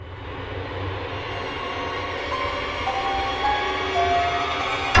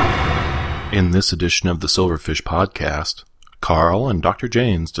In this edition of the Silverfish podcast, Carl and Dr.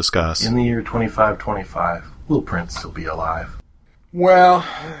 Janes discuss... In the year 2525, will Prince still be alive? Well,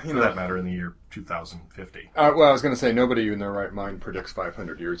 For that matter, in the year 2050. I was going to say, nobody in their right mind predicts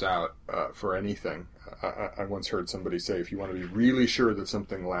 500 years out for anything. I once heard somebody say, if you want to be really sure that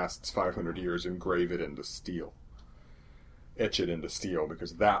something lasts 500 years, engrave it into steel. Etch it into steel,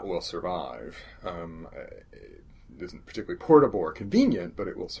 because that will survive. It isn't particularly portable or convenient, but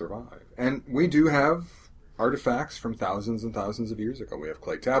it will survive. And we do have artifacts from thousands and thousands of years ago. We have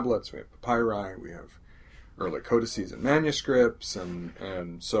clay tablets, we have papyri, we have early codices and manuscripts, and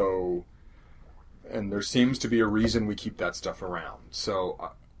there seems to be a reason we keep that stuff around.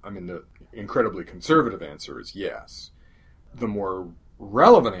 So, the incredibly conservative answer is yes. The more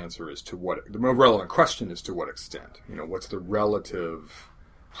relevant answer is the more relevant question is to what extent. What's the relative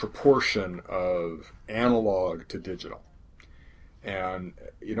proportion of analog to digital? And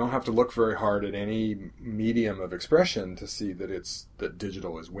you don't have to look very hard at any medium of expression to see that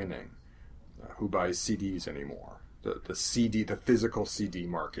digital is winning. Who buys CDs anymore? The physical CD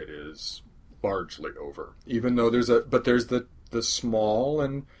market is largely over. Even though there's the small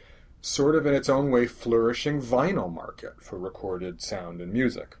and sort of in its own way flourishing vinyl market for recorded sound and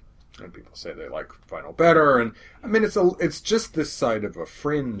music. And people say they like vinyl better, and it's just this side of a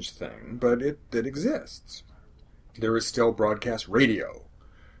fringe thing, but it exists. There is still broadcast radio,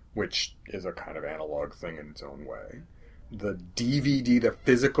 which is a kind of analog thing in its own way. The DVD, the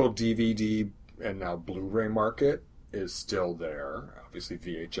physical DVD and now Blu-ray market is still there. Obviously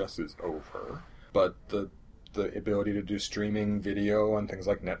VHS is over, but the ability to do streaming video on things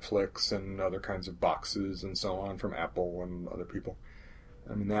like Netflix and other kinds of boxes and so on from Apple and other people,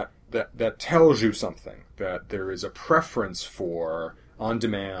 that tells you something, that there is a preference for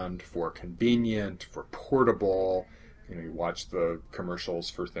on-demand, for convenient, for portable. You watch the commercials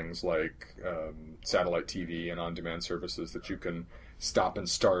for things like satellite TV and on-demand services that you can stop and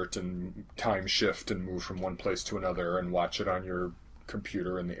start and time shift and move from one place to another and watch it on your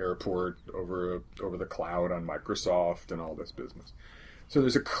computer in the airport over the cloud on Microsoft and all this business. So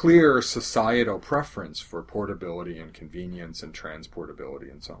there's a clear societal preference for portability and convenience and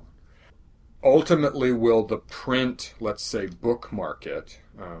transportability and so on. Ultimately, will the print, let's say, book market,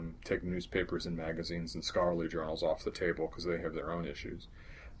 take newspapers and magazines and scholarly journals off the table because they have their own issues,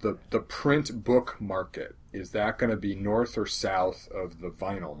 the print book market, is that going to be north or south of the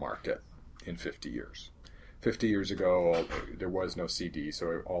vinyl market in 50 years? 50 years ago, there was no CD,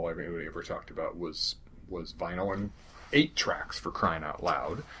 so all anybody ever talked about was vinyl and 8 tracks, for crying out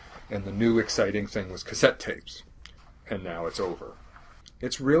loud. And the new exciting thing was cassette tapes. And now it's over.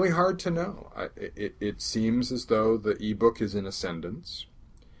 It's really hard to know. It seems as though the ebook is in ascendance,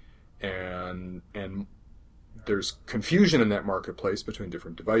 and there's confusion in that marketplace between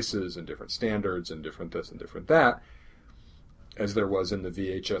different devices and different standards and different this and different that, as there was in the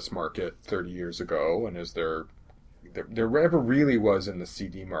VHS market 30 years ago, and as there ever really was in the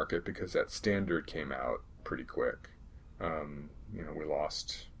CD market, because that standard came out pretty quick. We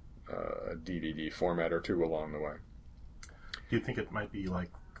lost a DVD format or two along the way. Do you think it might be like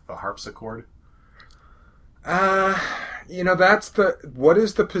the harpsichord? What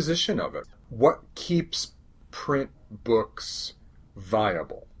is the position of it? What keeps print books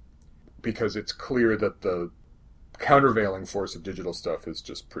viable? Because it's clear that the countervailing force of digital stuff is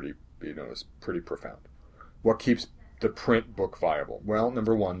just pretty profound. What keeps the print book viable? Well,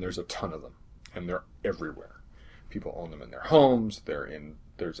 number one, there's a ton of them, and they're everywhere. People own them in their homes.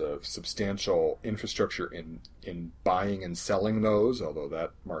 There's a substantial infrastructure in buying and selling those, although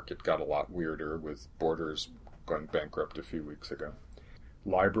that market got a lot weirder with Borders going bankrupt a few weeks ago.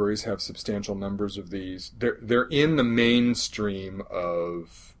 Libraries have substantial numbers of these. They're in the mainstream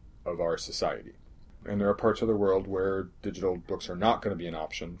of our society. And there are parts of the world where digital books are not going to be an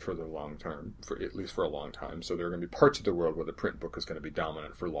option for the long term, at least for a long time. So there are going to be parts of the world where the print book is going to be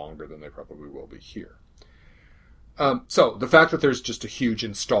dominant for longer than they probably will be here. So the fact that there's just a huge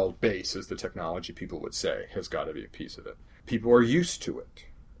installed base, as the technology people would say, has got to be a piece of it. People are used to it.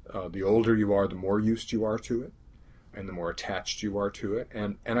 The older you are, the more used you are to it, and the more attached you are to it.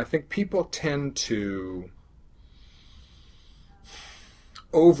 And I think people tend to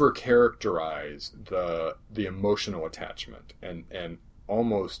overcharacterize the emotional attachment and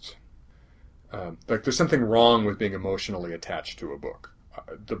almost like there's something wrong with being emotionally attached to a book,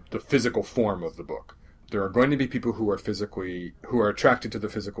 the physical form of the book. There are going to be people who are attracted to the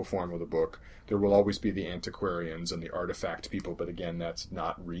physical form of the book. There will always be the antiquarians and the artifact people, but again, that's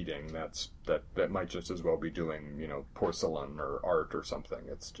not reading. That might just as well be doing, porcelain or art or something.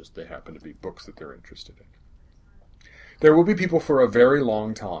 It's just they happen to be books that they're interested in. There will be people for a very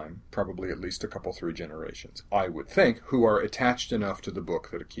long time, probably at least a couple, 3 generations, I would think, who are attached enough to the book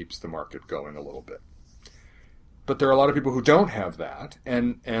that it keeps the market going a little bit. But there are a lot of people who don't have that,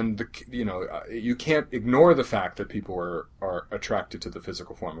 and you can't ignore the fact that people are attracted to the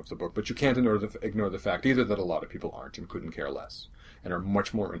physical form of the book, but you can't ignore the fact either that a lot of people aren't and couldn't care less, and are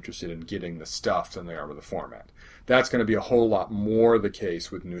much more interested in getting the stuff than they are with the format. That's going to be a whole lot more the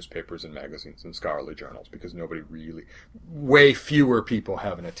case with newspapers and magazines and scholarly journals, because way fewer people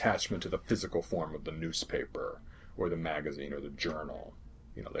have an attachment to the physical form of the newspaper or the magazine or the journal.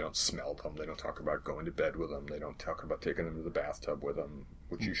 They don't smell them. They don't talk about going to bed with them. They don't talk about taking them to the bathtub with them,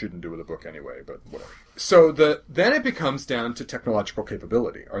 which you shouldn't do with a book anyway, but whatever. So then it becomes down to technological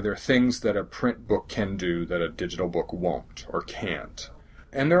capability. Are there things that a print book can do that a digital book won't or can't?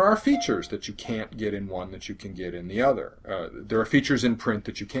 And there are features that you can't get in one that you can get in the other. There are features in print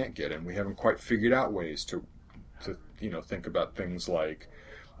that you can't get, and we haven't quite figured out ways to think about things like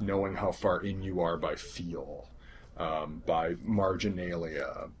knowing how far in you are by feel. By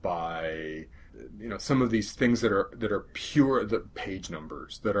marginalia, by some of these things that are pure, the page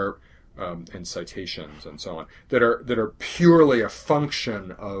numbers that are and citations and so on that are purely a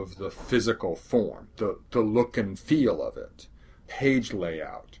function of the physical form, the look and feel of it, page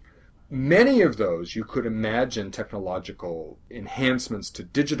layout. Many of those you could imagine technological enhancements to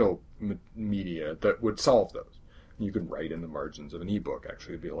digital media that would solve those. You could write in the margins of an ebook.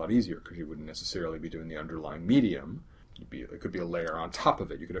 Actually, it'd be a lot easier because you wouldn't necessarily be doing the underlying medium. It could be a layer on top of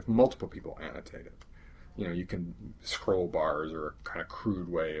it. You could have multiple people annotate it. You can scroll bars are a kind of crude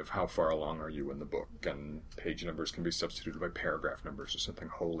way of how far along are you in the book, and page numbers can be substituted by paragraph numbers or something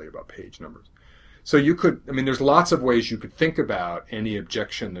wholly about page numbers. So there's lots of ways you could think about any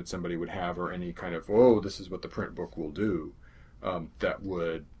objection that somebody would have or any kind of, this is what the print book will do, that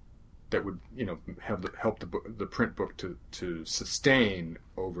would help the print book to sustain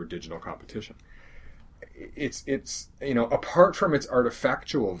over digital competition. It's apart from its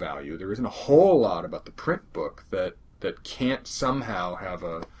artifactual value, there isn't a whole lot about the print book that can't somehow have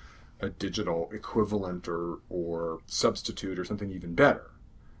a digital equivalent or substitute or something even better,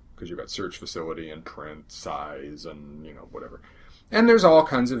 because you've got search facility and print size and whatever. And there's all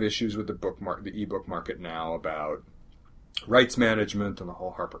kinds of issues with the ebook market now about rights management and the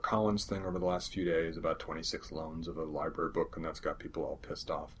whole HarperCollins thing over the last few days about 26 loans of a library book, and that's got people all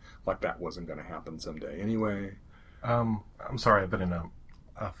pissed off, like that wasn't going to happen someday anyway. I'm sorry, I've been in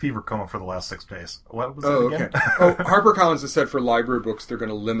a fever coma for the last 6 days. What was that again? Okay. HarperCollins has said for library books they're going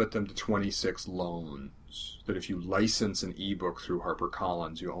to limit them to 26 loans. That if you license an ebook through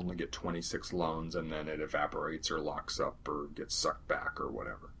HarperCollins, you only get 26 loans, and then it evaporates or locks up or gets sucked back or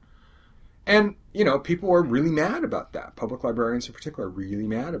whatever. And, people are really mad about that. Public librarians in particular are really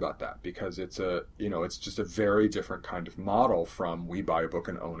mad about that because it's just a very different kind of model from we buy a book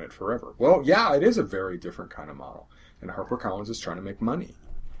and own it forever. Well, yeah, it is a very different kind of model. And HarperCollins is trying to make money.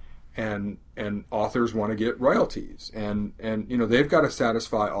 And authors want to get royalties. And they've got to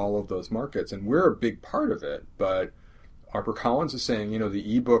satisfy all of those markets. And we're a big part of it. But HarperCollins is saying,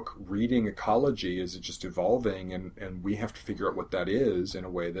 the ebook reading ecology is just evolving, and we have to figure out what that is in a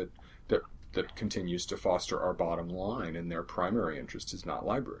way that continues to foster our bottom line, and their primary interest is not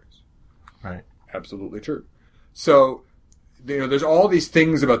libraries. Right. Absolutely true. So, there's all these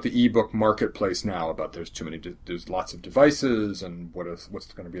things about the ebook marketplace now about there's lots of devices, and what's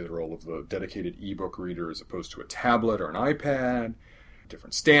going to be the role of the dedicated ebook reader as opposed to a tablet or an iPad,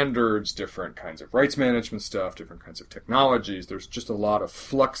 different standards, different kinds of rights management stuff, different kinds of technologies. There's just a lot of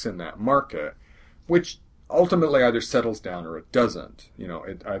flux in that market, which ultimately either settles down or it doesn't.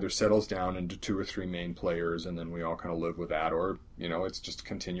 It either settles down into 2 or 3 main players, and then we all kind of live with that, or, it's just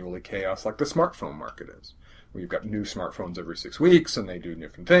continually chaos like the smartphone market is. Where you've got new smartphones every 6 weeks, and they do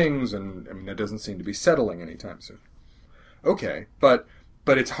different things, and, that doesn't seem to be settling anytime soon. Okay, but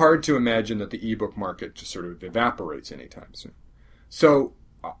it's hard to imagine that the ebook market just sort of evaporates anytime soon. So,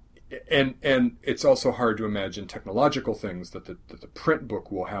 and it's also hard to imagine technological things that the print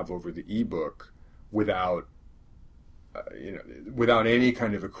book will have over the ebook without any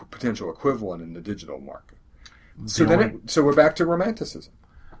kind of potential equivalent in the digital market. So we're back to romanticism.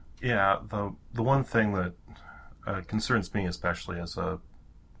 Yeah, the one thing that concerns me, especially as a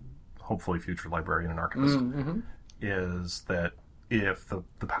hopefully future librarian and archivist, is that if the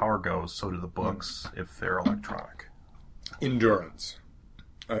power goes, so do the books if they're electronic. Endurance,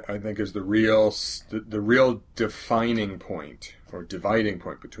 I think, is the real defining point or dividing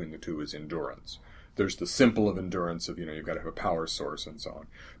point between the two is endurance. There's the simple of endurance of, you've got to have a power source and so on.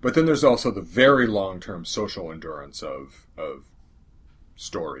 But then there's also the very long-term social endurance of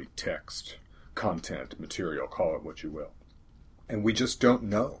story, text, content, material, call it what you will. And we just don't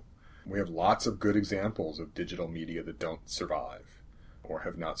know. We have lots of good examples of digital media that don't survive, or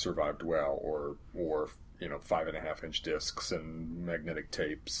have not survived well, or 5.5-inch discs and magnetic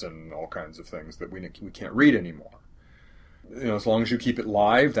tapes and all kinds of things that we can't read anymore. As long as you keep it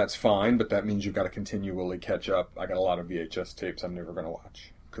live, that's fine, but that means you've got to continually catch up. I got a lot of VHS tapes I'm never going to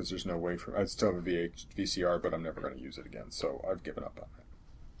watch, because there's no way I still have a VCR, but I'm never going to use it again, so I've given up on it.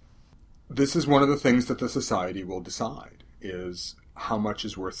 This is one of the things that the society will decide, is how much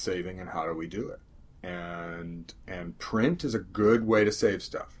is worth saving and how do we do it. And print is a good way to save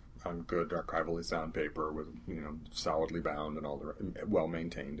stuff on good archivally sound paper with, solidly bound and well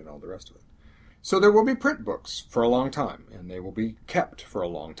maintained and all the rest of it. So there will be print books for a long time, and they will be kept for a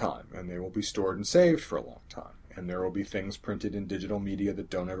long time, and they will be stored and saved for a long time. And there will be things printed in digital media that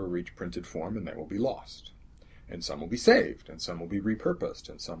don't ever reach printed form, and they will be lost. And some will be saved, and some will be repurposed,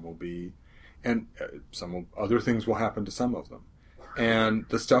 and some will be, other things will happen to some of them. And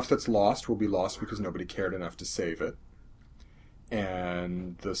the stuff that's lost will be lost because nobody cared enough to save it.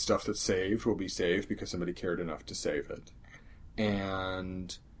 And the stuff that's saved will be saved because somebody cared enough to save it.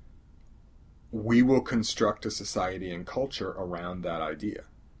 And we will construct a society and culture around that idea,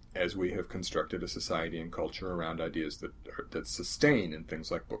 as we have constructed a society and culture around ideas that sustain in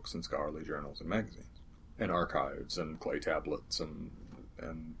things like books and scholarly journals and magazines, and archives and clay tablets and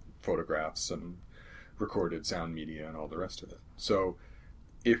photographs and recorded sound media and all the rest of it. So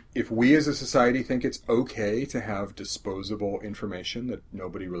if we as a society think it's okay to have disposable information that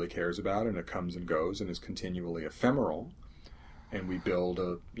nobody really cares about and it comes and goes and is continually ephemeral, and we build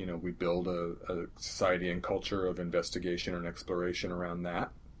a society and culture of investigation and exploration around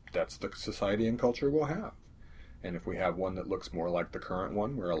that, that's the society and culture we'll have. And if we have one that looks more like the current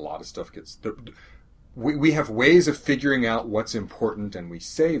one, where a lot of stuff gets... We have ways of figuring out what's important and we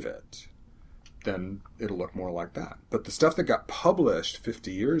save it, then it'll look more like that. But the stuff that got published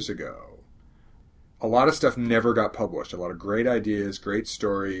 50 years ago, a lot of stuff never got published. A lot of great ideas, great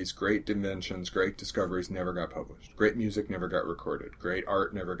stories, great inventions, great discoveries never got published. Great music never got recorded. Great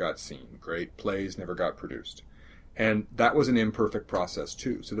art never got seen. Great plays never got produced. And that was an imperfect process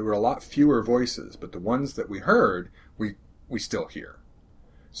too. So there were a lot fewer voices, but the ones that we heard, we still hear.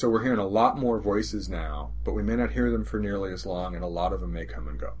 So we're hearing a lot more voices now, but we may not hear them for nearly as long, and a lot of them may come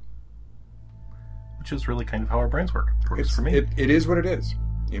and go. Which is really kind of how our brains work. It's for me. It is what it is,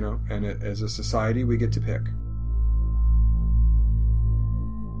 and as a society, we get to pick.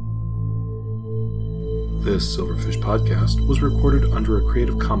 This Silverfish podcast was recorded under a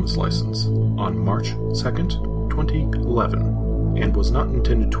Creative Commons license on March 2nd, 2011, and was not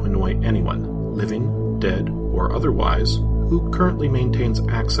intended to annoy anyone, living, dead, or otherwise, who currently maintains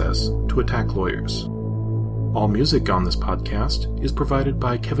access to attack lawyers. All music on this podcast is provided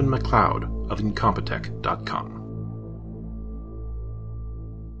by Kevin MacLeod of Incompetech.com.